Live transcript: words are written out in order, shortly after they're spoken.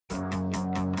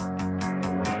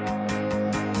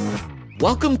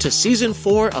Welcome to Season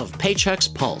 4 of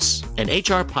Paychex Pulse, an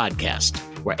HR podcast,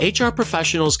 where HR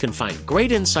professionals can find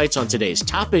great insights on today's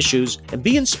top issues and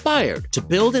be inspired to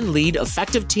build and lead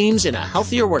effective teams in a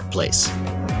healthier workplace.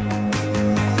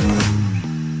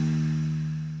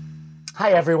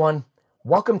 Hi, everyone.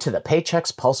 Welcome to the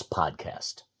Paychex Pulse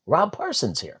podcast. Rob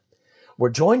Parsons here.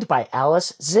 We're joined by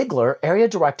Alice Ziegler, Area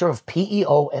Director of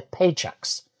PEO at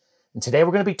Paychex. And today we're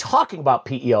going to be talking about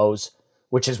PEOs,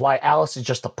 which is why Alice is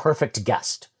just the perfect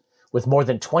guest. With more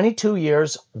than 22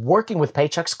 years working with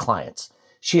Paychex clients,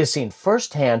 she has seen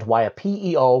firsthand why a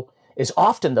PEO is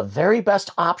often the very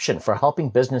best option for helping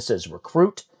businesses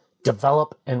recruit,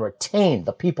 develop, and retain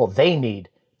the people they need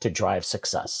to drive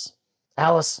success.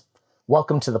 Alice,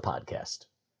 welcome to the podcast.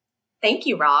 Thank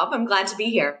you, Rob. I'm glad to be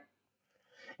here.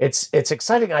 It's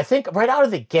exciting. I think right out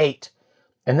of the gate,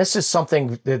 and this is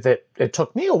something that it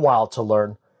took me a while to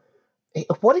learn,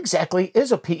 what exactly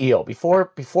is a PEO?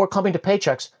 Before coming to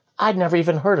Paychex, I'd never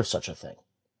even heard of such a thing.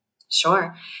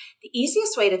 Sure. The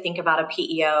easiest way to think about a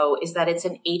PEO is that it's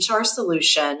an HR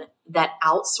solution that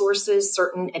outsources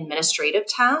certain administrative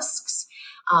tasks,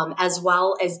 as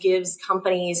well as gives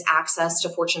companies access to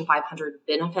Fortune 500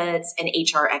 benefits and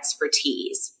HR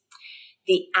expertise.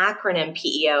 The acronym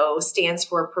PEO stands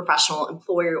for Professional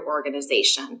Employer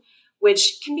Organization,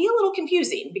 which can be a little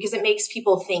confusing because it makes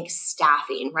people think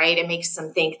staffing, right? It makes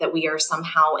them think that we are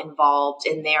somehow involved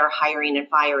in their hiring and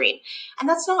firing. And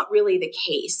that's not really the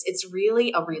case. It's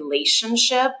really a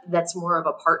relationship that's more of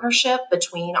a partnership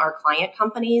between our client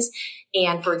companies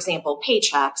and, for example,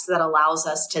 Paychex that allows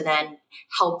us to then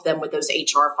help them with those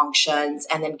HR functions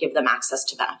and then give them access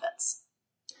to benefits.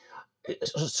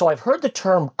 So I've heard the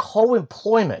term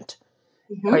co-employment.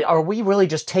 Mm-hmm. Are we really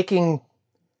just taking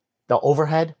the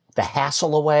overhead, the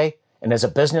hassle away, and as a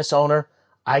business owner,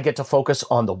 I get to focus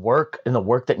on the work and the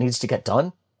work that needs to get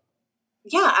done?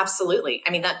 Yeah, absolutely.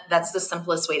 I mean, that's the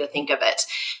simplest way to think of it.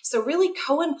 So really,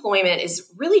 co-employment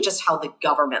is really just how the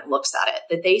government looks at it,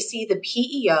 that they see the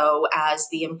PEO as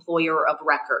the employer of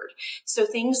record. So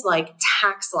things like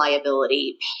tax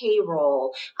liability,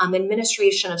 payroll,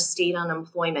 administration of state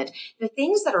unemployment, the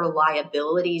things that are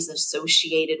liabilities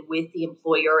associated with the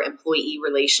employer-employee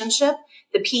relationship,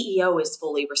 the PEO is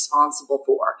fully responsible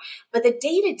for. But the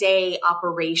day-to-day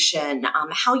operation,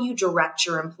 how you direct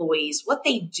your employees, what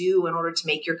they do in order to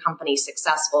make your company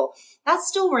successful, that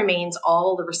still remains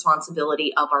all the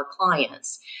responsibility of our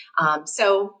clients.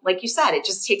 So like you said, it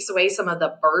just takes away some of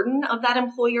the burden of that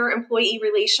employer-employee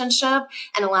relationship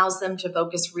and allows them to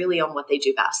focus really on what they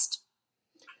do best.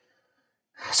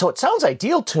 So it sounds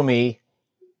ideal to me,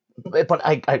 but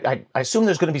I assume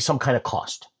there's going to be some kind of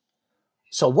cost.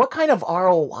 So what kind of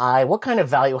ROI, what kind of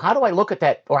value, how do I look at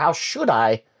that, or how should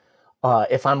I,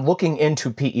 if I'm looking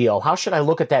into PEO, how should I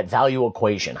look at that value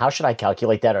equation? How should I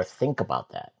calculate that or think about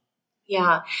that?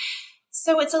 Yeah.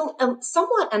 So it's a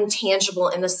somewhat intangible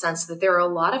in the sense that there are a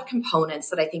lot of components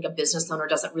that I think a business owner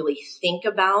doesn't really think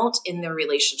about in their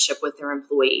relationship with their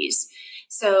employees.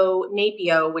 So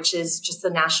NAPEO, which is just the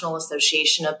National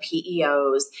Association of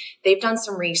PEOs, they've done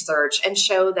some research and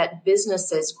show that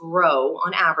businesses grow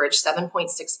on average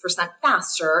 7.6%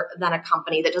 faster than a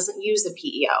company that doesn't use a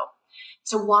PEO.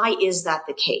 So why is that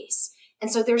the case? And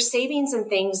so there's savings in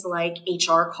things like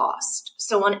HR cost.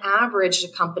 So on average, a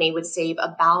company would save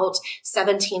about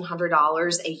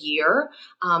 $1,700 a year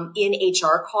in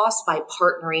HR costs by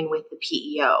partnering with the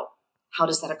PEO. How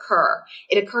does that occur?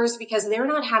 It occurs because they're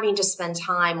not having to spend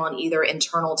time on either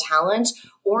internal talent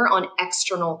or on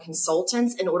external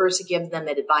consultants in order to give them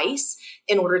advice,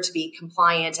 in order to be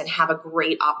compliant and have a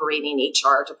great operating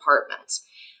HR department.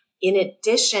 In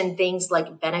addition, things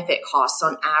like benefit costs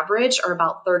on average are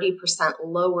about 30%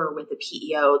 lower with a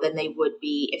PEO than they would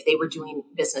be if they were doing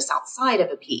business outside of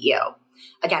a PEO.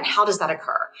 Again, how does that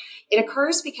occur? It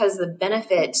occurs because the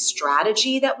benefit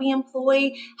strategy that we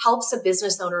employ helps a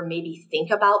business owner maybe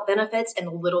think about benefits in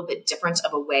a little bit different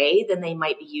of a way than they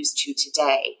might be used to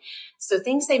today. So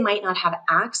things they might not have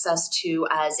access to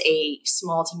as a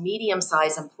small to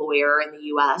medium-sized employer in the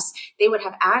U.S., they would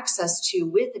have access to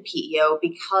with the PEO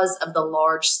because of the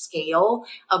large scale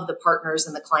of the partners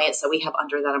and the clients that we have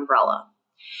under that umbrella.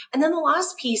 And then the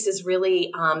last piece is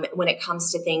really when it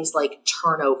comes to things like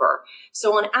turnover.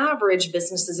 So on average,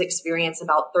 businesses experience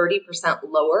about 30%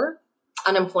 lower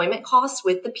unemployment costs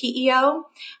with the PEO.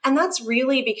 And that's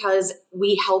really because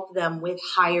we help them with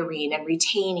hiring and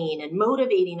retaining and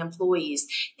motivating employees,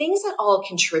 things that all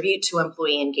contribute to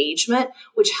employee engagement,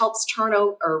 which helps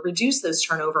turnover or reduce those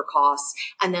turnover costs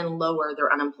and then lower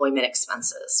their unemployment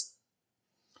expenses.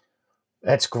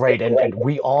 That's great. And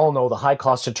we all know the high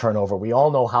cost of turnover. We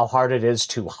all know how hard it is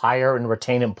to hire and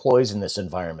retain employees in this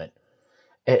environment.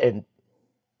 And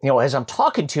as I'm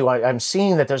talking to you, I'm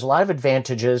seeing that there's a lot of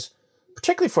advantages,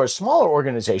 particularly for a smaller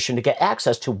organization, to get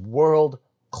access to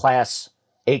world-class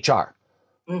HR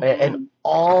and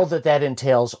all that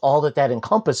entails, all that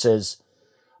encompasses.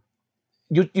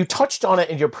 You touched on it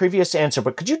in your previous answer,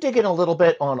 but could you dig in a little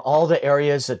bit on all the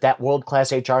areas that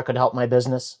world-class HR could help my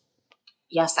business?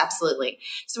 Yes, absolutely.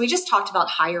 So we just talked about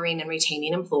hiring and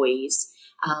retaining employees.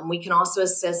 We can also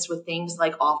assist with things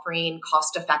like offering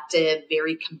cost-effective,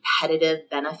 very competitive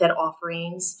benefit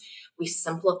offerings. We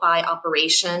simplify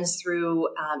operations through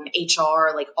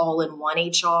HR, like all-in-one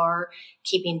HR,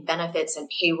 keeping benefits and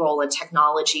payroll and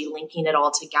technology, linking it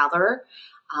all together.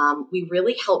 We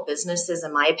really help businesses,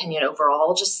 in my opinion,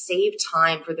 overall, just save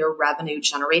time for their revenue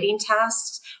generating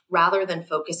tasks rather than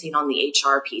focusing on the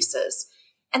HR pieces.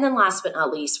 And then last but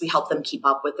not least, we help them keep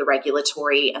up with the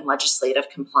regulatory and legislative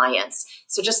compliance.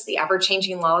 So just the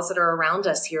ever-changing laws that are around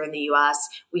us here in the U.S.,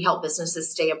 we help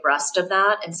businesses stay abreast of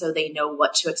that. And so they know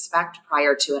what to expect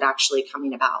prior to it actually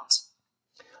coming about.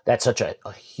 That's such a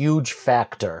huge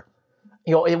factor.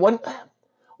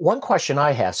 One question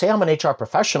I have, say I'm an HR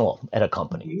professional at a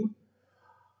company.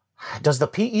 Does the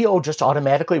PEO just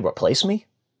automatically replace me?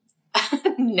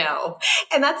 No.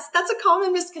 And that's a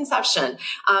common misconception.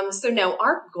 So no,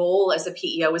 our goal as a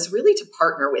PEO is really to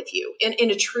partner with you in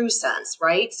a true sense,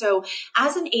 right? So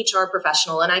as an HR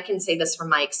professional, and I can say this from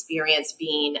my experience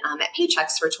being at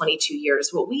Paychex for 22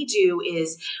 years, what we do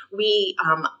is we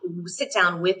sit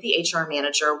down with the HR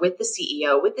manager, with the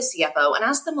CEO, with the CFO, and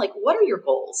ask them, like, what are your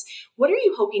goals? What are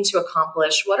you hoping to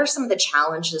accomplish? What are some of the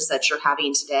challenges that you're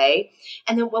having today?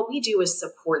 And then what we do is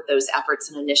support those efforts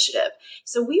and initiative.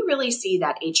 So we really see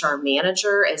that HR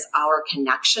manager as our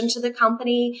connection to the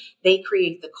company. They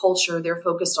create the culture, they're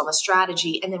focused on the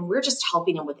strategy, and then we're just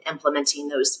helping them with implementing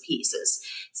those pieces.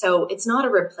 So it's not a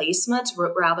replacement,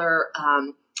 but rather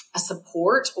a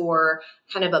support or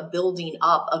kind of a building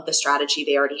up of the strategy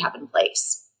they already have in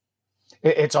place.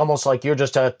 It's almost like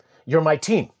you're my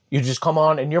team. You just come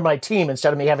on and you're my team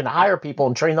instead of me having to hire people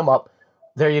and train them up.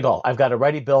 There you go. I've got a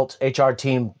ready-built HR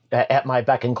team at my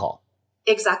beck and call.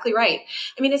 Exactly right.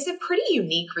 I mean, it's a pretty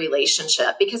unique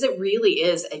relationship because it really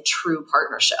is a true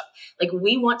partnership. Like,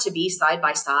 we want to be side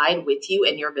by side with you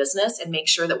and your business and make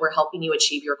sure that we're helping you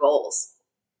achieve your goals.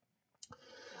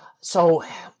 So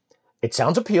it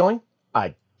sounds appealing.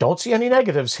 I don't see any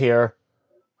negatives here.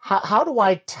 How do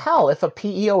I tell if a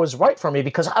PEO is right for me?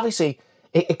 Because obviously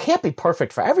it can't be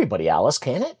perfect for everybody, Alice,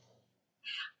 can it?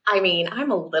 I mean,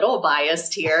 I'm a little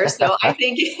biased here, so I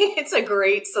think it's a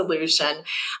great solution.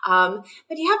 But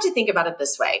you have to think about it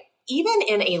this way. Even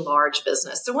in a large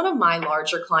business, so one of my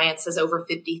larger clients has over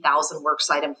 50,000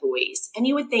 worksite employees. And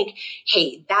you would think,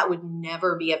 hey, that would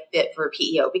never be a fit for a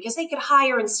PEO because they could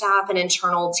hire and staff an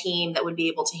internal team that would be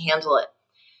able to handle it.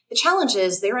 The challenge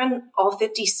is they're in all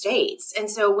 50 states. And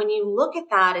so when you look at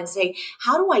that and say,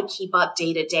 how do I keep up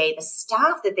day to day the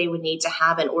staff that they would need to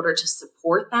have in order to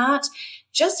support that?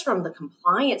 Just from the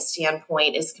compliance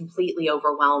standpoint is completely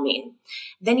overwhelming.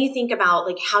 Then you think about,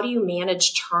 like, how do you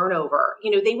manage turnover?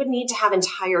 They would need to have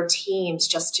entire teams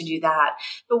just to do that.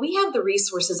 But we have the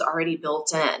resources already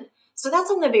built in. So that's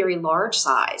on the very large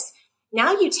size.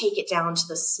 Now you take it down to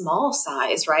the small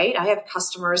size, right? I have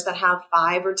customers that have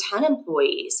 5 or 10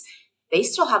 employees. They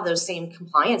still have those same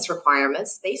compliance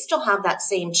requirements. They still have that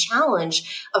same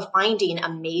challenge of finding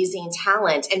amazing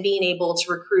talent and being able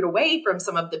to recruit away from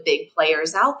some of the big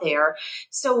players out there.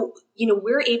 So,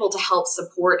 we're able to help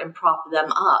support and prop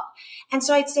them up. And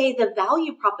so I'd say the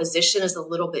value proposition is a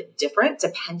little bit different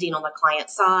depending on the client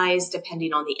size,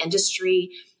 depending on the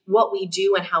industry. What we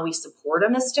do and how we support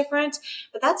them is different,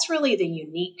 but that's really the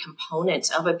unique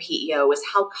component of a PEO is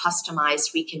how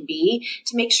customized we can be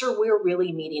to make sure we're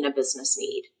really meeting a business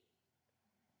need.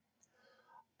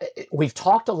 We've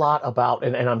talked a lot about,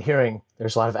 and I'm hearing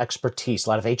there's a lot of expertise, a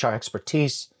lot of HR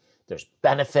expertise. There's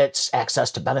benefits,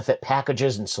 access to benefit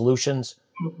packages and solutions.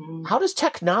 Mm-hmm. How does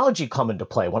technology come into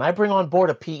play? When I bring on board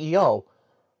a PEO,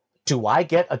 do I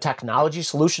get a technology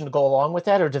solution to go along with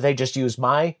that, or do they just use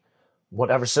my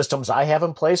whatever systems I have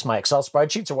in place, my Excel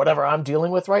spreadsheets or whatever I'm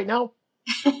dealing with right now?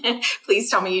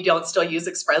 Please tell me you don't still use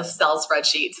Excel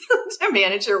spreadsheets to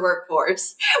manage your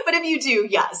workforce. But if you do,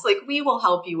 yes, we will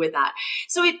help you with that.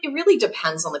 So it really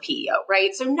depends on the PEO,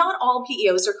 right? So not all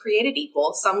PEOs are created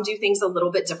equal. Some do things a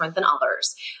little bit different than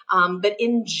others. But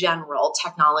in general,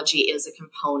 technology is a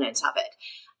component of it.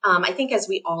 I think, as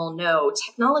we all know,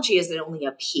 technology is only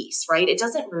a piece, right? It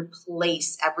doesn't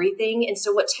replace everything. And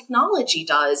so what technology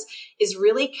does is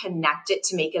really connect it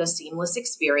to make it a seamless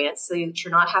experience so that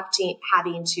you're not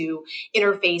having to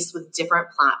interface with different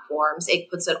platforms.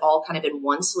 It puts it all kind of in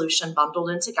one solution,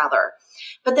 bundled in together.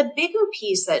 But the bigger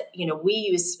piece that, we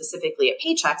use specifically at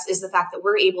Paychex is the fact that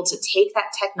we're able to take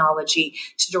that technology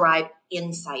to derive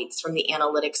insights from the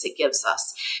analytics it gives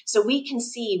us. So we can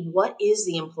see, what is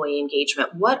the employee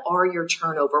engagement? What are your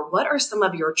turnover? What are some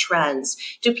of your trends?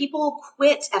 Do people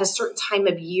quit at a certain time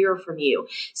of year from you?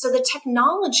 So the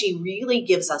technology really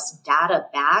gives us data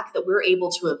back that we're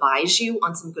able to advise you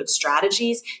on some good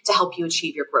strategies to help you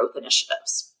achieve your growth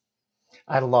initiatives.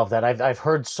 I love that. I've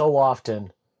heard so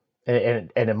often,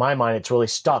 and in my mind, it's really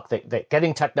stuck, that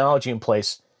getting technology in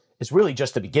place is really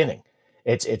just the beginning.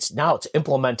 It's now it's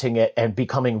implementing it and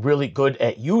becoming really good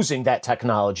at using that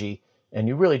technology. And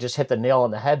you really just hit the nail on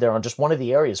the head there on just one of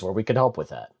the areas where we could help with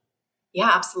that.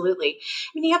 Yeah, absolutely. I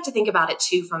mean, you have to think about it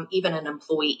too from even an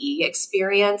employee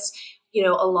experience.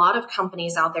 A lot of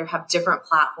companies out there have different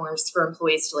platforms for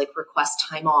employees to request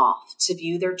time off, to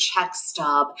view their check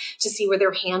stub, to see where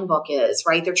their handbook is,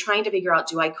 right? They're trying to figure out,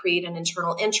 do I create an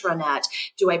internal intranet?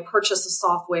 Do I purchase a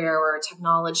software or a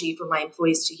technology for my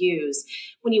employees to use?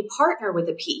 When you partner with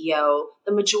a PEO,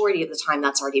 the majority of the time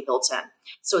that's already built in.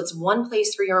 So it's one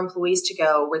place for your employees to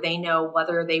go where they know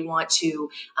whether they want to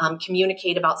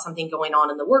communicate about something going on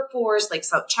in the workforce, like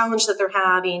some challenge that they're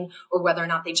having, or whether or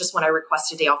not they just want to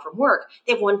request a day off from work.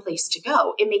 They have one place to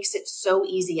go. It makes it so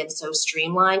easy and so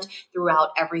streamlined throughout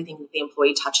everything that the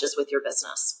employee touches with your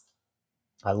business.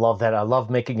 I love that. I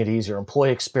love making it easier. Employee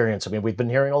experience. I mean, we've been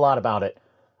hearing a lot about it.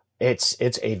 It's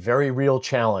a very real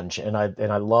challenge, and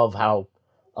I love how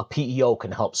a PEO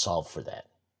can help solve for that.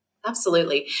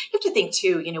 Absolutely. You have to think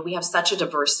too, we have such a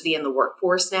diversity in the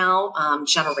workforce now,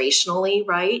 generationally,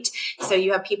 right? So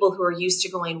you have people who are used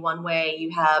to going one way. You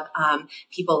have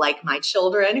people like my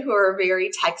children who are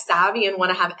very tech savvy and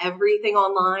want to have everything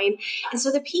online. And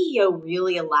so the PEO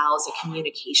really allows a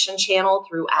communication channel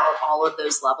throughout all of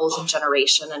those levels of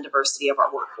generation and diversity of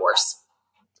our workforce.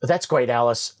 That's great,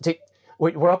 Alice.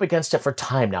 We're up against it for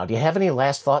time now. Do you have any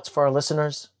last thoughts for our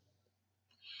listeners?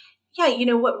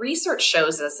 Yeah, what research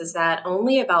shows us is that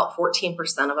only about 14%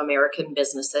 of American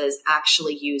businesses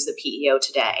actually use a PEO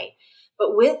today.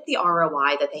 But with the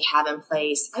ROI that they have in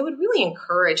place, I would really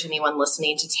encourage anyone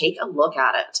listening to take a look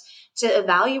at it, to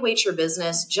evaluate your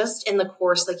business just in the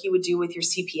course like you would do with your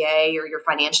CPA or your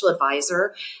financial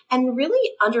advisor, and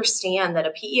really understand that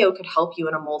a PEO could help you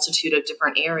in a multitude of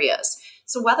different areas.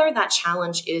 So whether that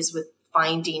challenge is with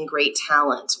finding great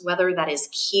talent, whether that is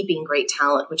keeping great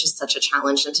talent, which is such a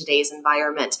challenge in today's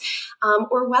environment,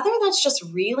 or whether that's just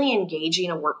really engaging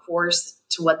a workforce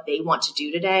to what they want to do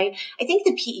today, I think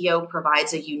the PEO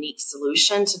provides a unique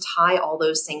solution to tie all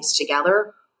those things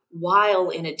together, while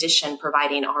in addition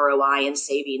providing ROI and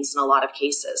savings in a lot of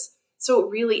cases. So it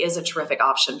really is a terrific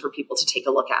option for people to take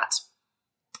a look at.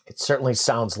 It certainly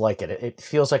sounds like it. It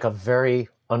feels like a very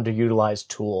underutilized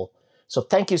tool. So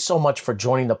thank you so much for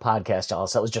joining the podcast,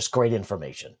 Alice. That was just great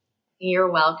information. You're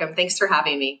welcome. Thanks for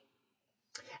having me.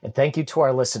 And thank you to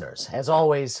our listeners. As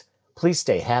always, please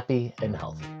stay happy and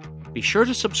healthy. Be sure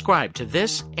to subscribe to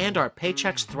this and our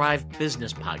Paychex Thrive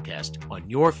Business podcast on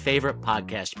your favorite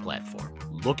podcast platform.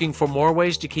 Looking for more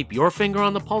ways to keep your finger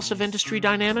on the pulse of industry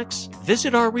dynamics?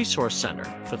 Visit our resource center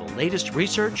for the latest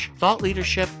research, thought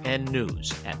leadership, and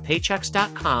news at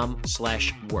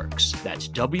paychex.com/works. That's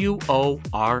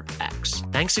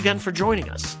WORX. Thanks again for joining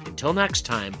us. Until next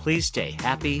time, please stay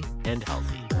happy and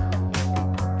healthy.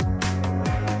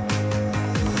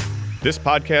 This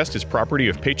podcast is property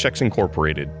of Paychex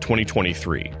Incorporated,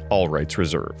 2023. All rights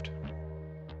reserved.